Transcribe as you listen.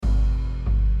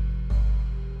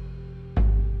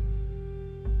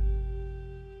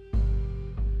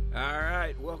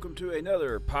right, welcome to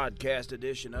another podcast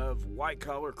edition of White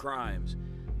Collar Crimes,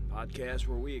 podcast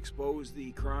where we expose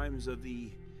the crimes of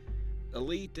the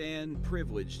elite and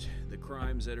privileged, the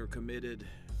crimes that are committed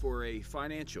for a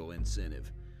financial incentive,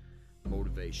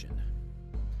 motivation.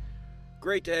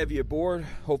 Great to have you aboard.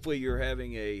 Hopefully you're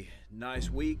having a nice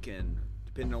week, and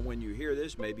depending on when you hear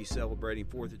this, maybe celebrating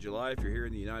 4th of July if you're here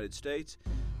in the United States,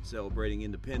 celebrating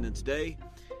Independence Day.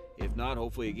 If not,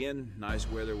 hopefully, again, nice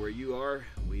weather where you are.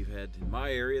 We've had, in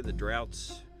my area, the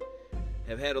droughts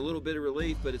have had a little bit of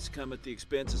relief, but it's come at the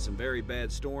expense of some very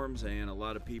bad storms, and a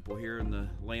lot of people here in the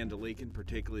land of Lincoln,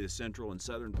 particularly the central and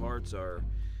southern parts, are,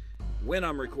 when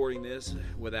I'm recording this,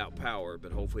 without power,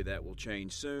 but hopefully that will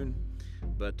change soon.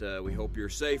 But we hope you're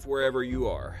safe wherever you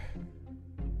are.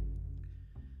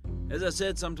 As I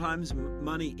said, sometimes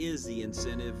money is the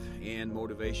incentive and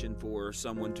motivation for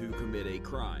someone to commit a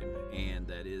crime, and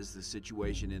that is the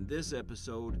situation in this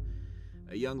episode.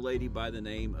 A young lady by the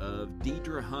name of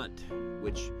Deidre Hunt,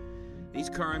 which these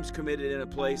crimes committed in a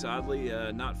place, oddly,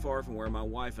 not far from where my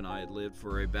wife and I had lived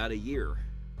for about a year.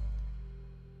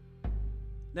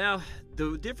 Now,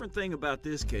 the different thing about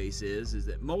this case is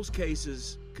that most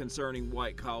cases concerning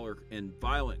white-collar and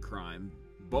violent crime,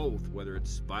 both, whether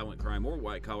it's violent crime or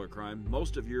white-collar crime,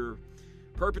 most of your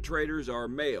perpetrators are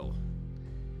male.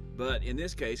 But in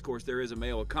this case, of course, there is a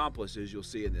male accomplice, as you'll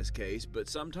see in this case, but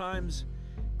sometimes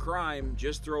crime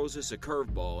just throws us a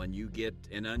curveball and you get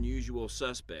an unusual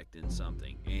suspect in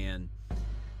something. And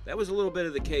that was a little bit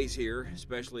of the case here,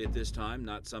 especially at this time,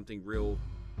 not something real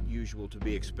usual to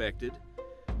be expected.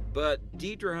 But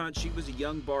Deidre Hunt, she was a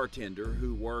young bartender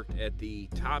who worked at the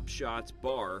Top Shots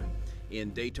bar in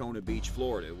Daytona Beach,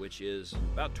 Florida, which is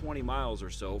about 20 miles or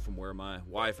so from where my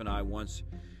wife and I once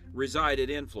resided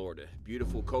in Florida.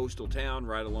 Beautiful coastal town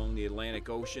right along the Atlantic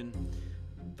Ocean.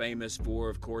 Famous for,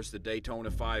 of course, the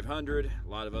Daytona 500. A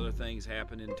lot of other things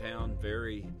happen in town.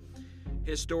 Very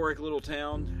historic little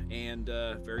town and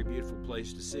very beautiful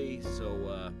place to see.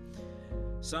 So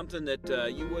something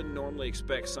that you wouldn't normally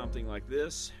expect something like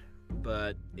this,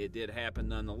 but it did happen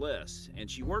nonetheless.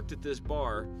 And she worked at this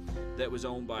bar that was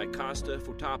owned by Kosta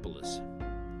Fotopolous.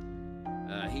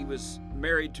 He was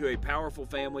married to a powerful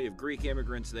family of Greek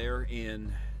immigrants there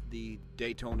in the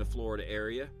Daytona, Florida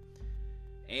area.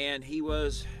 And they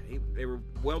were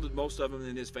most of them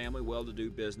in his family,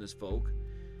 well-to-do business folk.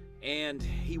 And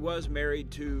he was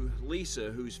married to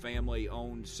Lisa, whose family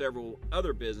owned several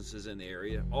other businesses in the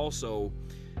area, also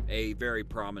a very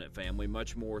prominent family,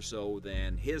 much more so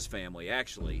than his family,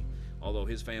 actually. Although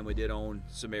his family did own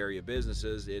some area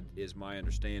businesses, it is my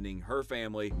understanding her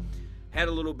family had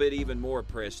a little bit even more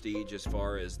prestige as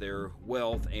far as their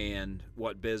wealth and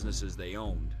what businesses they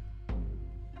owned.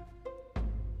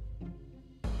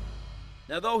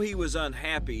 Now, though he was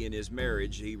unhappy in his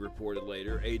marriage, he reported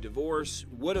later, a divorce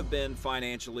would have been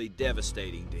financially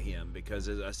devastating to him because,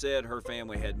 as I said, her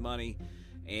family had money,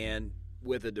 and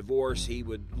with a divorce, he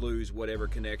would lose whatever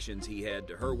connections he had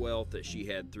to her wealth that she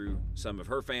had through some of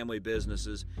her family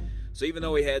businesses. So even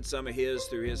though he had some of his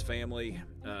through his family,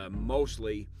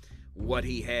 mostly what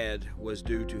he had was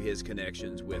due to his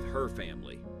connections with her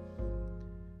family.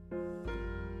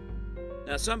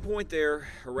 Now, at some point there,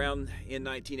 around in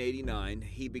 1989,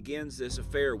 he begins this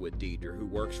affair with Deidre, who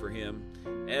works for him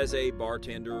as a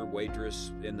bartender,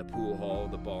 waitress in the pool hall,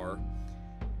 the bar.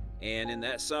 And in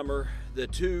that summer, the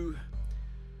two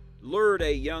lured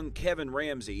a young Kevin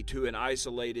Ramsey to an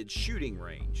isolated shooting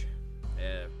range.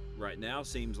 Right now,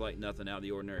 seems like nothing out of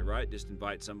the ordinary, right? Just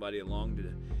invite somebody along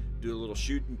to do a little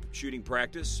shooting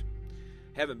practice.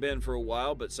 Haven't been for a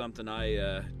while, but something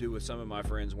I do with some of my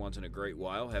friends once in a great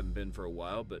while. Haven't been for a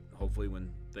while, but hopefully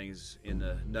when things in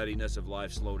the nuttiness of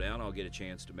life slow down, I'll get a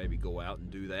chance to maybe go out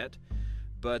and do that.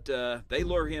 But they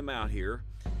lure him out here,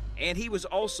 and he was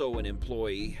also an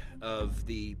employee of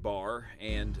the bar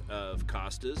and of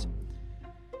Costa's.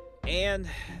 And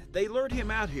they lured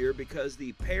him out here because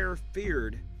the pair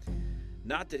feared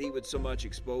not that he would so much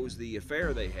expose the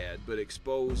affair they had, but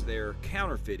expose their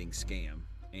counterfeiting scam.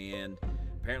 And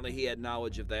apparently he had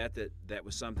knowledge of that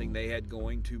was something they had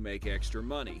going to make extra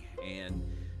money. And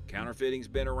counterfeiting's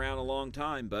been around a long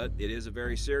time, but it is a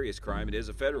very serious crime. It is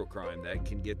a federal crime that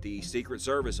can get the Secret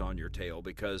Service on your tail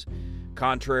because,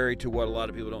 contrary to what a lot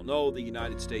of people don't know, the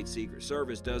United States Secret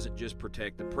Service doesn't just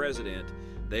protect the president.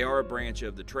 They are a branch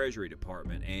of the Treasury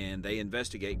Department, and they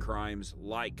investigate crimes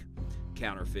like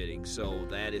counterfeiting. So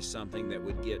that is something that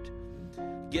would get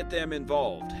them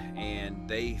involved, and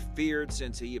they feared,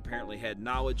 since he apparently had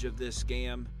knowledge of this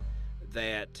scam,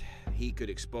 that he could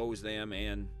expose them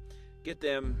and get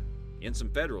them in some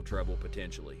federal trouble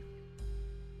potentially.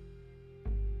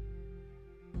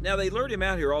 Now, they lured him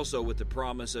out here also with the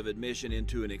promise of admission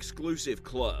into an exclusive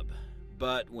club.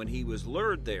 But when he was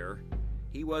lured there,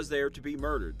 he was there to be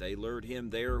murdered. They lured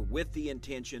him there with the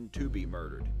intention to be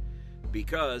murdered.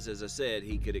 Because, as I said,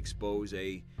 he could expose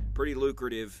a pretty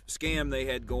lucrative scam they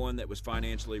had going that was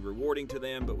financially rewarding to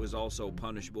them, but was also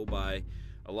punishable by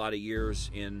a lot of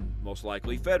years in most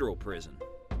likely federal prison.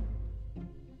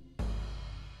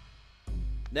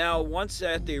 Now, once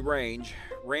at the range,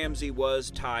 Ramsey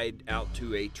was tied out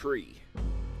to a tree.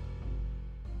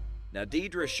 Now,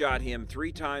 Deidre shot him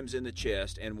 3 times in the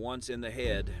chest and once in the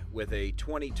head with a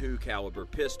 .22 caliber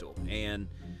pistol. And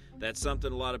that's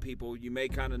something a lot of people, you may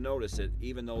kind of notice that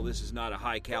even though this is not a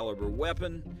high caliber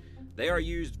weapon, they are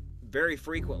used very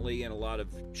frequently in a lot of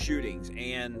shootings.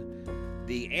 And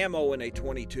the ammo in a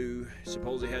 .22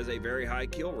 supposedly has a very high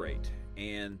kill rate.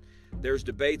 And there's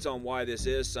debates on why this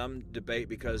is. Some debate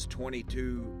because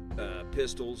 .22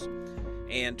 pistols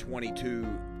and .22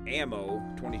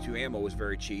 ammo is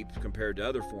very cheap compared to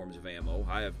other forms of ammo.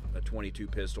 I have a .22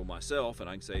 pistol myself, and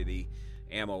I can say the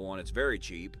ammo on it's very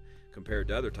cheap compared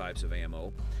to other types of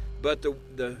ammo. But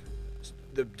the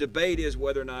debate is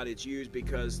whether or not it's used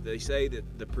because they say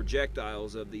that the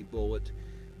projectiles of the bullet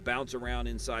bounce around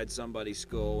inside somebody's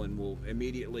skull and will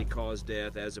immediately cause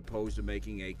death, as opposed to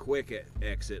making a quick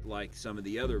exit like some of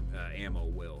the other ammo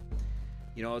will.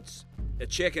 You know, it's a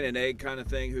chicken and egg kind of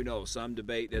thing. Who knows? Some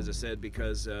debate, as I said,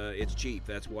 because it's cheap.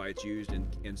 That's why it's used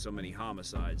in so many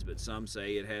homicides. But some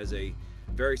say it has a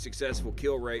very successful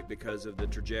kill rate because of the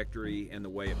trajectory and the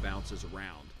way it bounces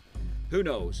around. Who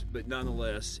knows? But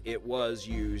nonetheless, it was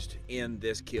used in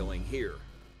this killing here.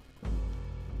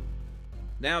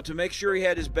 Now, to make sure he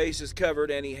had his bases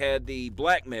covered and he had the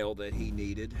blackmail that he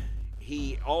needed,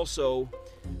 he also,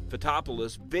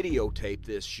 Fotopolous, videotaped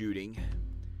this shooting.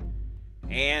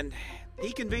 And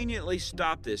he conveniently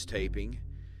stopped this taping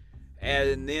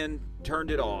and then turned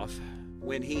it off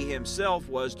when he himself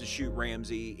was to shoot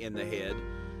Ramsey in the head.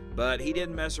 But he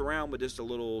didn't mess around with just a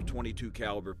little .22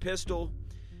 caliber pistol.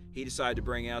 He decided to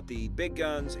bring out the big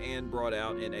guns and brought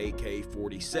out an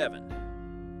AK-47.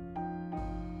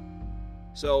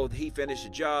 So he finished the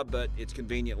job, but it's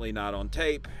conveniently not on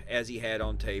tape, as he had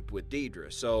on tape with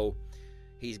Deidre. So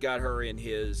he's got her in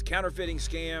his counterfeiting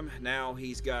scam. Now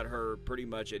he's got her pretty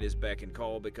much at his beck and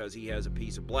call because he has a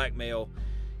piece of blackmail.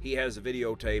 He has a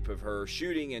videotape of her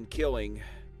shooting and killing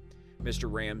Mr.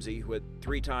 Ramsey with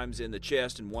 3 times in the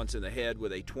chest and once in the head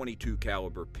with a .22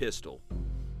 caliber pistol.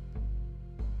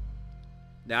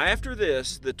 Now, after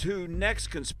this, the two next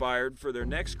conspired for their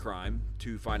next crime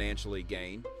to financially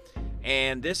gain,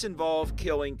 and this involved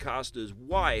killing Kosta's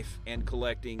wife and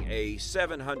collecting a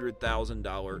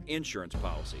 $700,000 insurance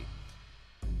policy.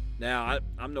 Now,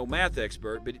 I'm no math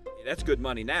expert, but that's good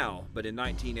money now. But in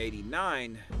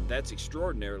 1989, that's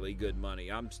extraordinarily good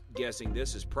money. I'm guessing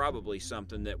this is probably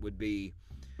something that would be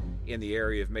in the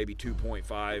area of maybe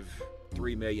 $2.5,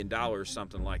 $3 million,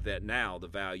 something like that now, the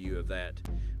value of that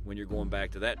when you're going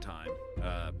back to that time.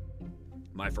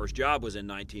 My first job was in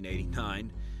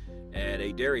 1989 at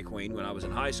a Dairy Queen when I was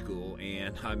in high school,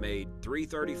 and I made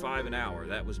 $3.35 an hour.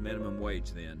 That was minimum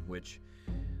wage then, which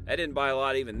that didn't buy a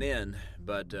lot even then,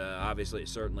 but obviously it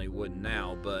certainly wouldn't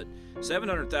now. But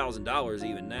 $700,000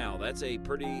 even now, that's a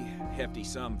pretty hefty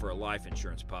sum for a life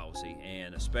insurance policy,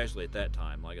 and especially at that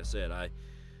time. Like I said, I'm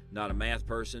not a math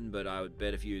person, but I would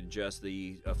bet if you adjust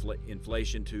the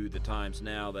inflation to the times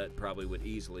now, that probably would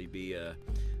easily be a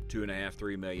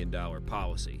 $2.5–3 million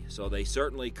policy. So they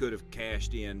certainly could have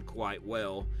cashed in quite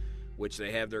well, which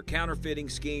they have their counterfeiting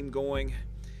scheme going.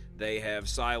 They have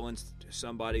silenced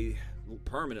somebody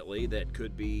permanently that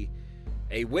could be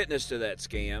a witness to that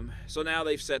scam. So now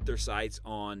they've set their sights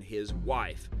on his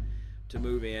wife to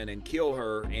move in and kill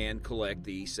her and collect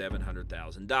the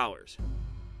 $700,000.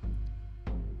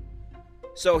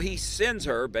 So he sends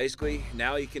her, basically,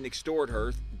 now he can extort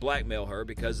her, blackmail her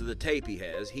because of the tape he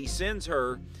has. He sends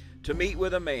her to meet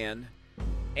with a man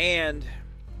and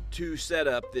to set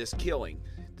up this killing.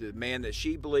 The man that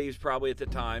she believes probably at the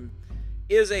time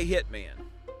is a hitman.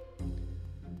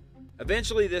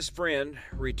 Eventually, this friend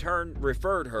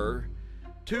referred her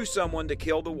to someone to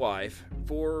kill the wife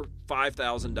for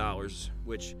 $5,000,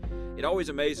 which it always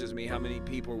amazes me how many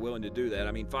people are willing to do that.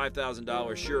 I mean,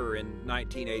 $5,000, sure, in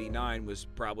 1989 was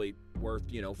probably worth,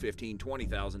 $15,000,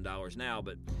 $20,000 now,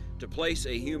 but to place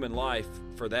a human life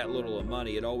for that little of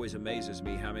money, it always amazes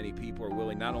me how many people are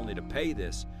willing not only to pay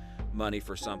this money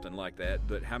for something like that,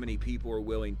 but how many people are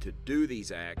willing to do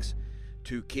these acts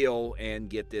to kill and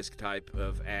get this type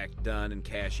of act done and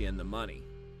cash in the money.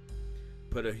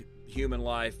 Put a human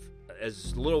life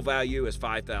as little value as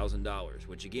 $5,000,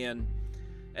 which again,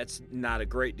 That's not a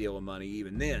great deal of money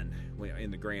even then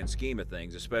in the grand scheme of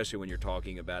things, especially when you're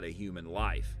talking about a human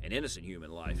life, an innocent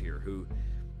human life here, who,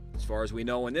 as far as we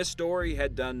know in this story,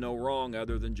 had done no wrong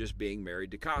other than just being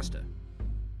married to Kosta.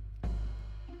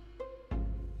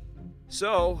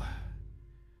 So,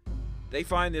 they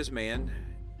find this man,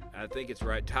 I think it's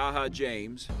right, Taha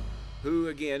James, who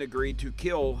again agreed to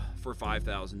kill for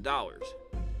 $5,000.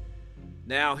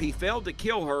 Now, he failed to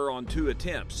kill her on 2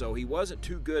 attempts, so he wasn't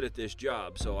too good at this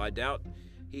job, so I doubt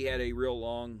he had a real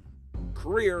long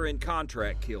career in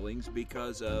contract killings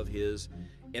because of his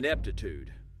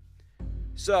ineptitude.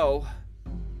 So,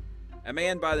 a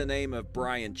man by the name of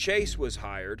Brian Chase was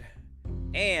hired,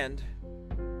 and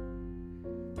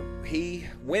he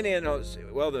went in,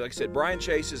 well, like I said, Brian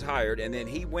Chase is hired, and then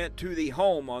he went to the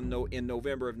home in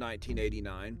November of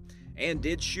 1989 and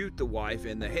did shoot the wife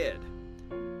in the head.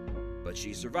 But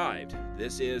she survived.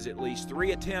 This is at least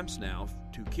 3 attempts now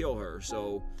to kill her,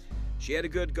 so she had a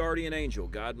good guardian angel.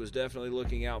 God was definitely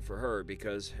looking out for her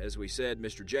because, as we said,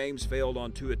 Mr. James failed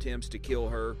on 2 attempts to kill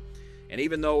her, and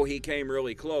even though he came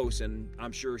really close, and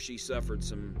I'm sure she suffered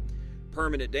some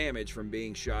permanent damage from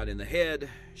being shot in the head,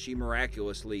 she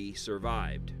miraculously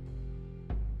survived.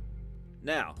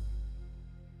 Now,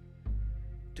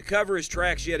 to cover his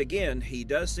tracks yet again, he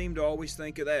does seem to always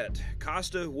think of that.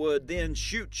 Kosta would then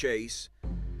shoot Chase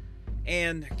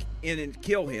and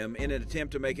kill him in an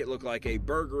attempt to make it look like a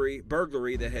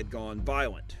burglary that had gone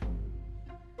violent.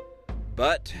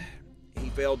 But he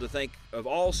failed to think of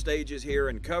all stages here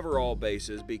and cover all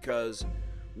bases, because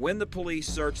when the police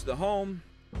searched the home,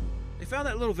 they found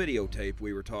that little videotape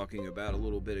we were talking about a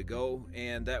little bit ago,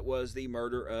 and that was the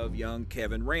murder of young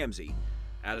Kevin Ramsey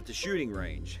out at the shooting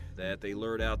range that they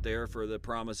lured out there for the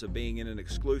promise of being in an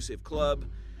exclusive club,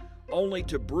 only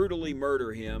to brutally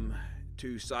murder him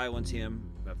to silence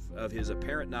him of his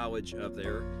apparent knowledge of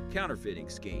their counterfeiting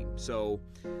scheme. So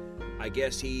I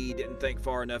guess he didn't think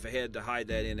far enough ahead to hide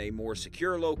that in a more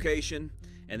secure location.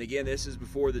 And again, this is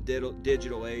before the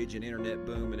digital age and internet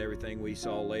boom and everything we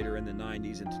saw later in the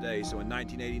 90s and today. So in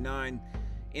 1989,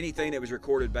 anything that was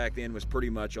recorded back then was pretty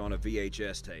much on a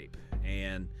VHS tape.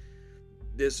 And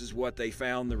this is what they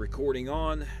found the recording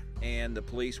on, and the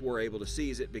police were able to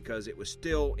seize it because it was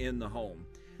still in the home.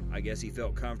 I guess he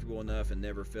felt comfortable enough and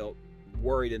never felt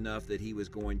worried enough that he was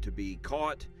going to be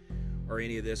caught or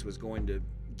any of this was going to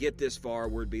get this far,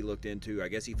 would be looked into. I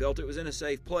guess he felt it was in a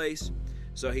safe place,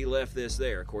 so he left this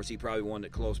there. Of course, he probably wanted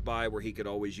it close by where he could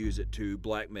always use it to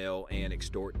blackmail and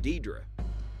extort Deidre.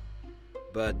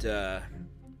 But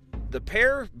the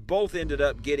pair both ended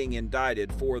up getting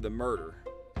indicted for the murder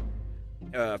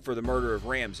of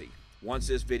Ramsey once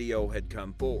this video had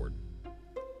come forward.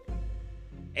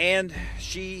 And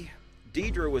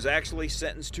Deidre was actually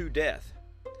sentenced to death.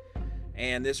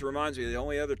 And this reminds me, the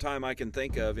only other time I can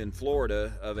think of in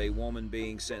Florida of a woman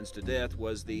being sentenced to death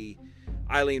was the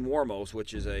Eileen Warmos,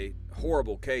 which is a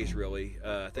horrible case, really.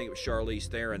 I think it was Charlize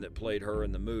Theron that played her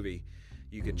in the movie.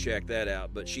 You can check that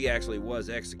out. But she actually was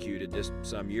executed just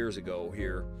some years ago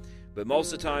here. But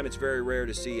most of the time, it's very rare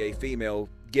to see a female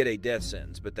get a death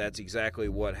sentence. But that's exactly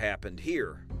what happened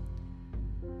here.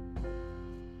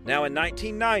 Now, in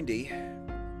 1990,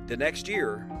 the next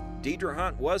year, Deidre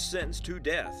Hunt was sentenced to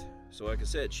death. So like I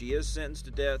said, she is sentenced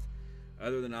to death.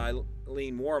 Other than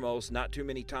Eileen Warmos, not too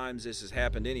many times this has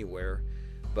happened anywhere.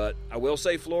 But I will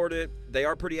say Florida, they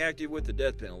are pretty active with the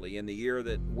death penalty. In the year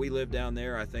that we lived down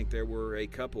there, I think there were a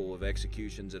couple of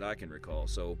executions that I can recall.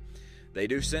 So they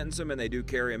do sentence them and they do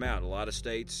carry them out. A lot of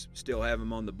states still have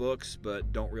them on the books,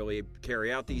 but don't really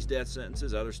carry out these death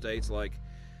sentences. Other states like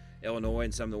Illinois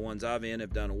and some of the ones I've in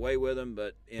have done away with them.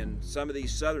 But in some of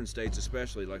these southern states,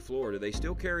 especially like Florida, they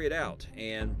still carry it out.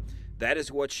 And that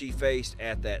is what she faced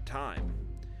at that time.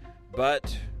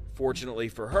 But fortunately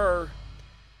for her,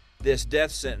 this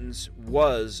death sentence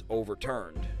was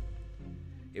overturned.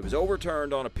 It was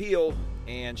overturned on appeal,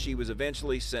 and she was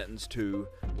eventually sentenced to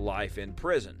life in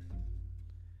prison.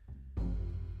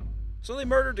 So they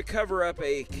murdered to cover up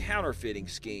a counterfeiting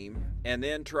scheme and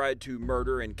then tried to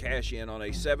murder and cash in on a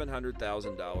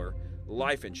 $700,000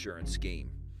 life insurance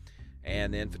scheme.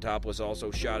 And then Fotopolous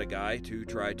also shot a guy to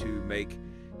try to make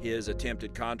his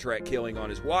attempted contract killing on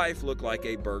his wife look like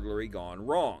a burglary gone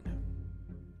wrong.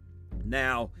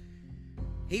 Now,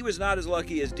 he was not as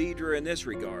lucky as Deidre in this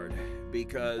regard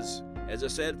because, as I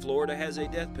said, Florida has a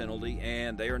death penalty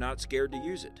and they are not scared to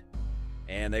use it.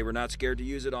 And they were not scared to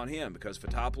use it on him because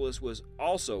Fotopolous was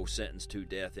also sentenced to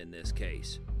death in this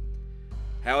case.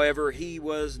 However, he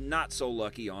was not so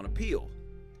lucky on appeal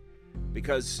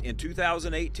because in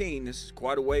 2018, this is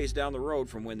quite a ways down the road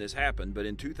from when this happened, but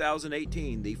in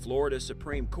 2018, the Florida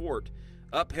Supreme Court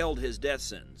upheld his death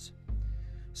sentence.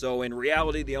 So in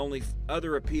reality, the only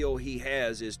other appeal he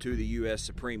has is to the U.S.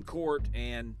 Supreme Court,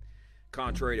 and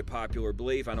contrary to popular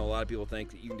belief, I know a lot of people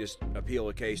think that you can just appeal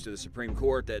a case to the Supreme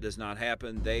Court. That does not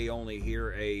happen. They only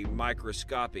hear a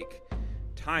microscopic,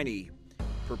 tiny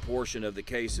proportion of the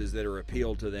cases that are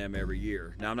appealed to them every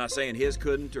year. Now, I'm not saying his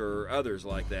couldn't or others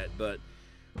like that, but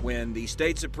when the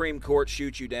state Supreme Court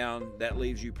shoots you down, that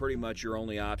leaves you pretty much your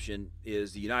only option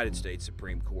is the United States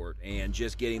Supreme Court. And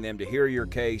just getting them to hear your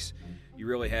case, you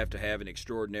really have to have an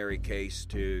extraordinary case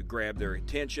to grab their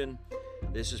attention.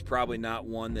 This is probably not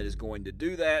one that is going to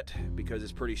do that because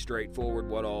it's pretty straightforward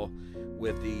what all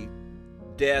with the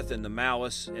death and the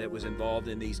malice that was involved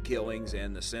in these killings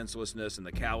and the senselessness and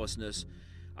the callousness.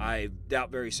 I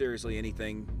doubt very seriously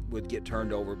anything would get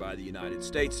turned over by the United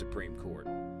States Supreme Court.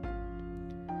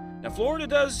 Now, Florida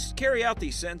does carry out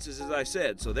these sentences, as I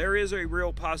said, so there is a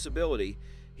real possibility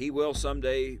he will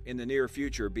someday in the near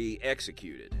future be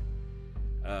executed.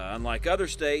 Unlike other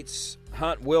states,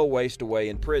 Hunt will waste away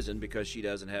in prison because she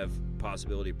doesn't have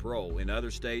possibility of parole. In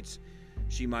other states,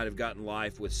 she might have gotten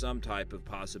life with some type of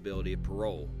possibility of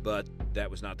parole, but that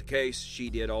was not the case. She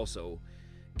did also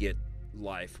get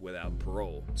life without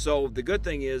parole. So the good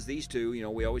thing is these two,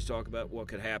 we always talk about what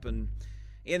could happen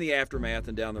in the aftermath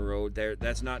and down the road.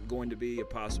 That's not going to be a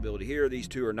possibility here. These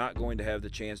two are not going to have the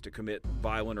chance to commit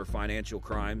violent or financial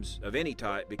crimes of any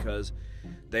type because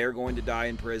they are going to die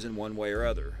in prison one way or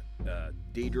other.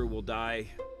 Deidre will die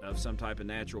of some type of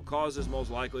natural causes, most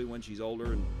likely when she's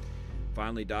older and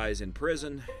finally dies in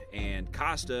prison. And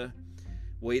Kosta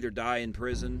will either die in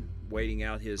prison waiting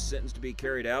out his sentence to be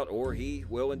carried out, or he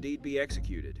will indeed be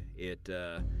executed.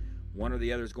 One or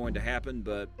the other is going to happen,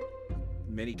 but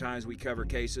many times we cover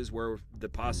cases where the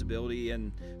possibility,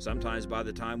 and sometimes by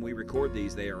the time we record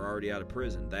these, they are already out of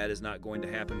prison. That is not going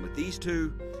to happen with these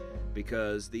two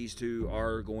because these two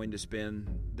are going to spend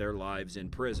their lives in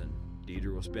prison.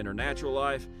 Deidre will spend her natural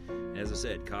life. As I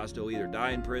said, Kosta will either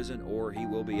die in prison or he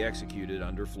will be executed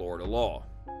under Florida law.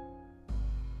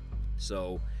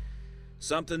 So,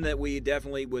 something that we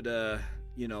definitely would,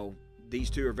 these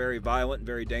two are very violent,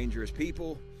 very dangerous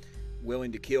people,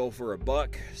 willing to kill for a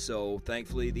buck. So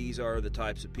thankfully these are the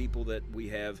types of people that we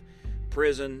have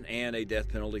prison and a death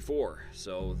penalty for.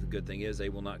 So the good thing is they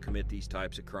will not commit these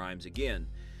types of crimes again.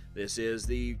 This is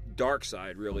the dark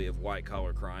side really of white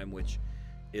collar crime, which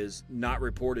is not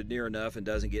reported near enough and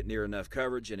doesn't get near enough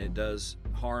coverage, and it does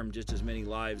harm just as many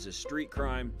lives as street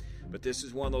crime. But this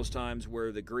is one of those times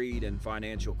where the greed and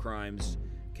financial crimes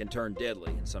can turn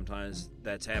deadly, and sometimes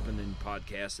that's happened in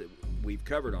podcasts that we've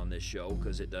covered on this show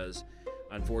because it does,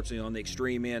 unfortunately, on the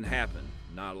extreme end happen.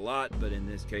 Not a lot, but in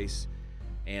this case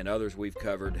and others we've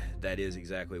covered, that is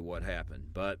exactly what happened.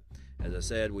 But as I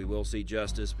said, we will see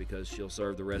justice because she'll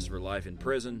serve the rest of her life in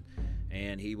prison,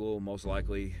 and he will most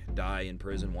likely die in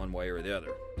prison one way or the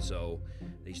other. So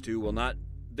these two will not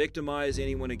victimize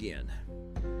anyone again.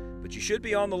 But you should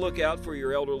be on the lookout for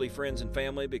your elderly friends and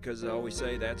family because I always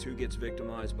say that's who gets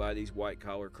victimized by these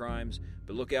white-collar crimes.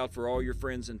 But look out for all your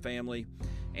friends and family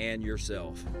and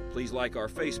yourself. Please like our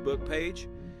Facebook page,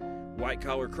 White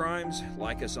Collar Crimes.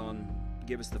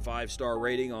 Give us the 5-star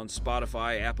rating on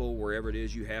Spotify, Apple, wherever it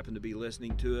is you happen to be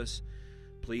listening to us.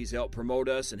 Please help promote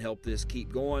us and help this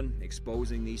keep going,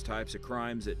 exposing these types of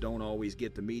crimes that don't always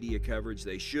get the media coverage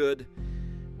they should.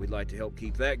 We'd like to help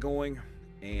keep that going.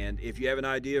 And if you have an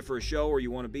idea for a show or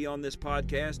you want to be on this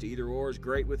podcast, either or is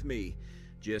great with me.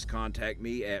 Just contact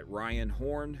me at Ryan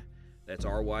Horn. That's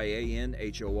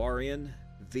RyanHorn,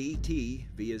 VT,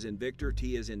 V as in Victor,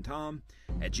 T as in Tom,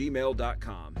 at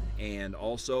gmail.com. And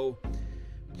also,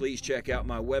 please check out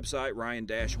my website,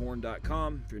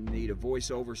 ryan-horn.com, if you're in need of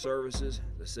voiceover services.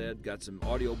 As I said, got some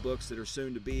audiobooks that are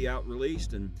soon to be out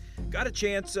released, and got a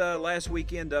chance last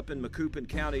weekend up in Macoupin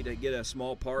County to get a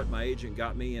small part. My agent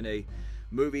got me in a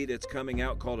movie that's coming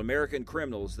out called American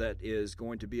Criminals that is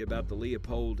going to be about the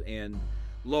Leopold and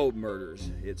Loeb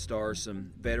murders. It stars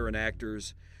some veteran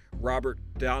actors, Robert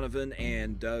Donovan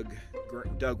and Doug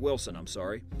Wilson,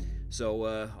 So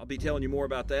I'll be telling you more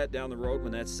about that down the road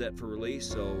when that's set for release,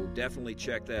 so definitely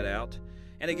check that out.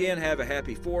 And again, have a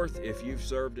happy 4th. If you've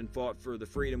served and fought for the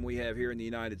freedom we have here in the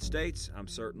United States, I'm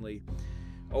certainly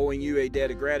owing you a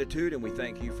debt of gratitude, and we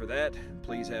thank you for that.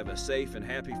 Please have a safe and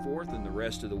happy 4th and the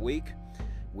rest of the week.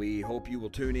 We hope you will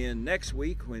tune in next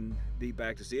week when be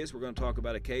back to see us. We're going to talk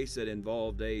about a case that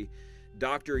involved a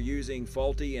doctor using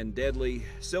faulty and deadly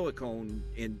silicone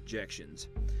injections.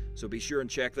 So be sure and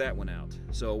check that one out.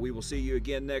 So we will see you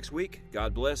again next week.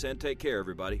 God bless and take care,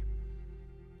 everybody.